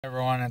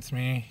Everyone, it's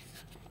me.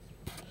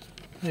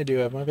 I do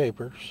have my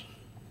papers.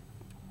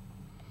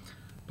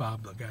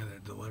 Bob, the guy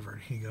that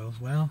delivered, he goes,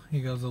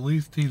 at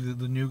least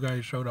the new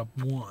guy showed up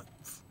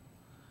once.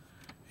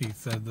 He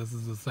said, this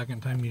is the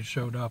second time he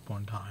showed up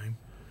one time.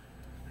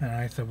 And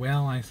I said,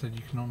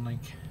 you can only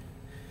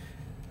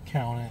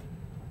count it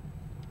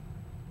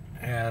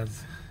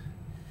as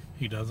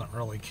he doesn't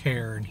really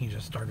care. And he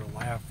just started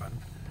laughing.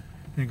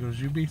 And he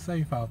goes, you be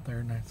safe out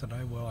there. And I said,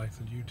 I will. I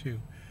said, you too.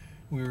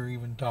 We were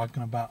even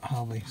talking about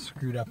how they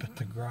screwed up at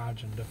the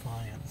garage in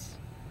Defiance,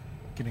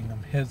 getting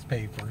them his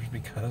papers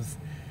because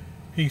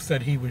he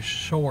said he was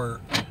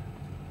short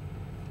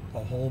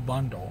a whole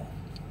bundle.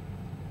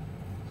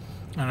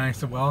 And I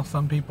said, well,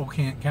 some people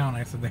can't count.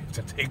 I said, they have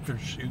to take their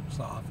shoes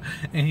off.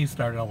 And he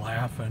started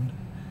laughing.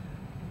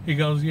 He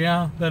goes,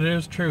 yeah, that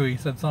is true. He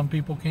said, some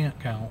people can't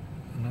count.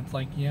 And it's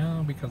like,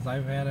 yeah, because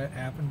I've had it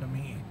happen to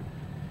me.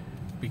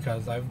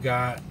 Because I've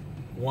got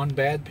one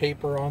bad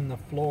paper on the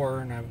floor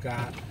and I've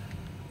got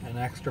an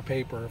extra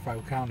paper if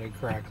I've counted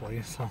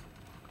correctly. So,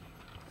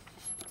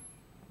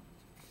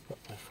 but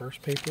my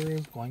first paper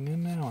is going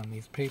in now, and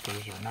these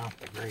papers are not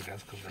the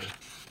greatest because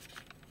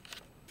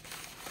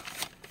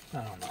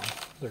they're, I don't know,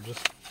 they're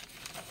just,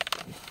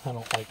 I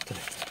don't like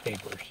today's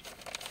papers.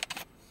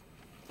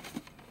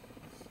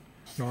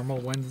 Normal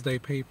Wednesday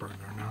paper,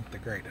 they're not the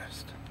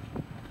greatest.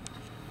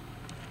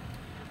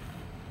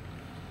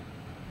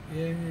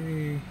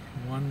 Yay,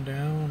 one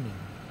down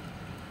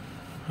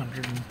and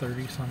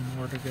 130 some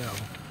more to go.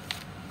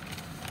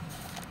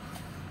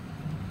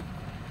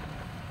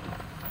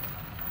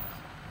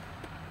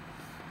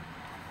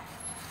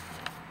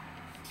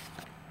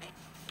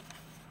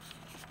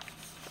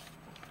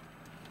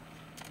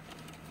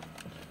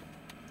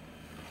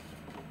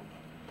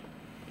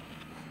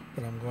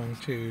 But I'm going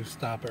to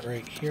stop it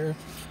right here.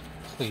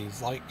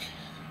 Please like,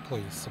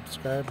 please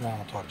subscribe, and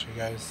I'll talk to you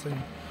guys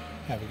soon.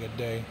 Have a good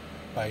day.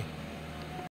 Bye.